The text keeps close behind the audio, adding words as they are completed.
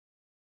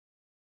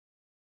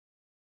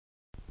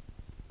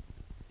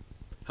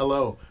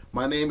Hello,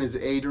 my name is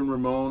Adrian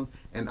Ramon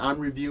and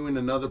I'm reviewing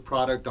another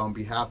product on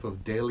behalf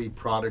of Daily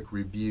Product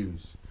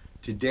Reviews.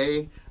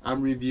 Today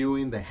I'm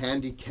reviewing the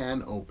Handy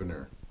Can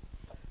Opener.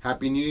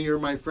 Happy New Year,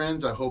 my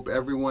friends. I hope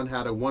everyone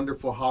had a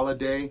wonderful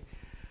holiday.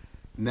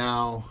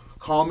 Now,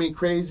 call me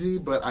crazy,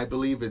 but I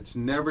believe it's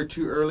never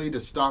too early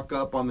to stock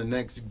up on the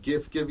next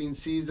gift giving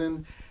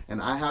season,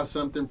 and I have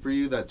something for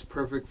you that's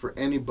perfect for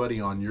anybody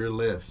on your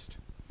list.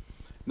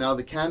 Now,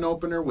 the can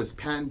opener was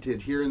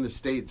patented here in the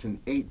States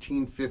in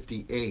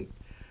 1858,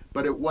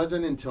 but it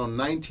wasn't until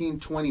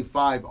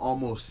 1925,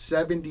 almost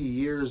 70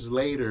 years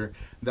later,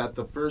 that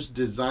the first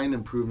design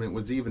improvement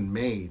was even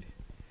made.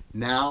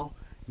 Now,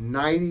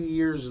 90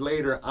 years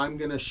later, I'm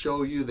going to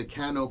show you the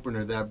can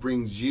opener that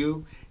brings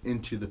you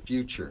into the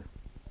future.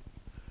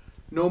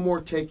 No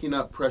more taking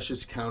up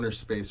precious counter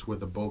space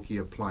with a bulky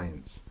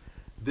appliance.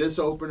 This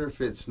opener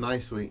fits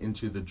nicely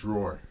into the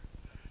drawer.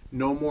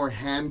 No more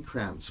hand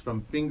cramps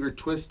from finger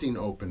twisting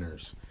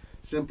openers.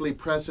 Simply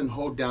press and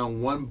hold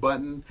down one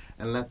button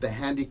and let the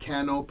Handy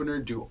Can Opener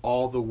do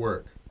all the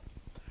work.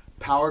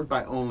 Powered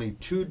by only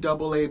 2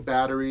 AA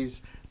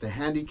batteries, the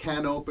Handy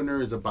Can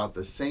Opener is about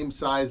the same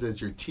size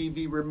as your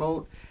TV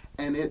remote,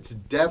 and it's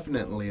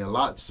definitely a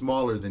lot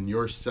smaller than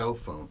your cell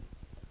phone.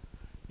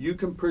 You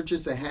can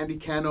purchase a Handy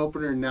Can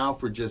Opener now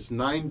for just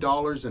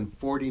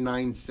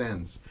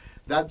 $9.49.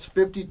 That's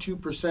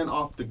 52%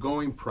 off the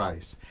going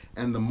price,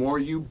 and the more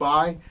you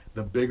buy,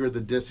 the bigger the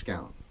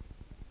discount.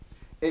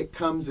 It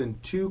comes in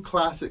 2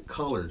 classic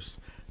colors,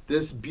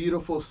 this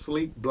beautiful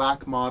sleek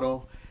black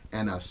model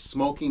and a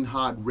smoking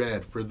hot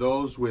red for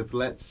those with,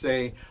 let's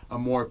say, a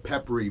more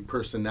peppery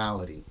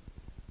personality.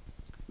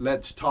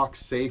 Let's talk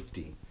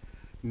safety.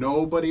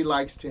 Nobody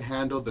likes to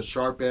handle the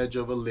sharp edge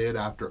of a lid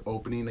after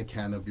opening a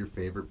can of your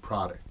favorite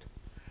product.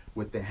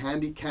 With the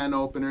Handy Can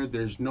Opener,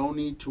 there's no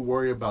need to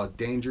worry about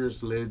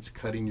dangerous lids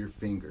cutting your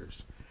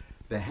fingers.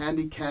 The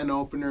Handy Can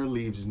Opener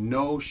leaves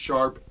no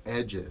sharp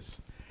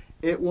edges.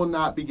 It will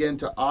not begin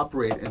to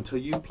operate until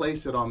you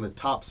place it on the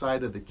top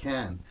side of the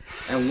can.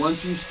 And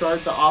once you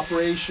start the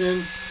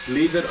operation,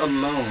 leave it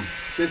alone.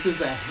 This is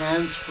a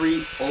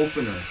hands-free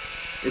opener.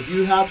 If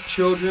you have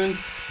children,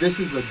 this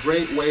is a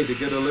great way to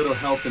get a little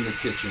help in the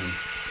kitchen.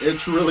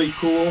 It's really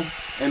cool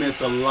and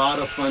it's a lot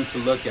of fun to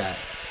look at.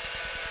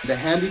 The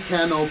Handy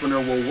Can Opener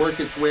will work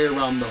its way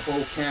around the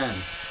whole can,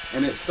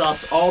 and it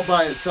stops all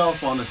by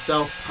itself on a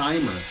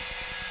self-timer.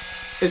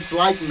 It's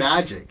like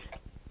magic.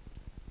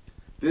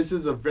 This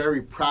is a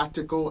very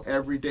practical,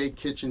 everyday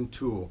kitchen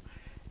tool.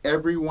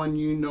 Everyone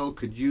you know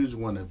could use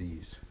one of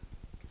these.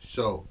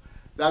 So,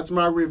 that's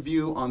my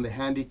review on the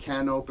Handy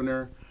Can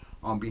Opener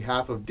on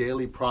behalf of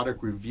Daily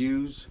Product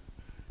Reviews.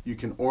 You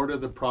can order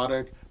the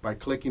product by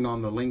clicking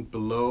on the link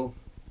below.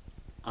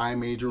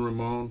 I'm Adrian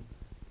Ramon.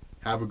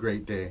 Have a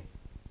great day.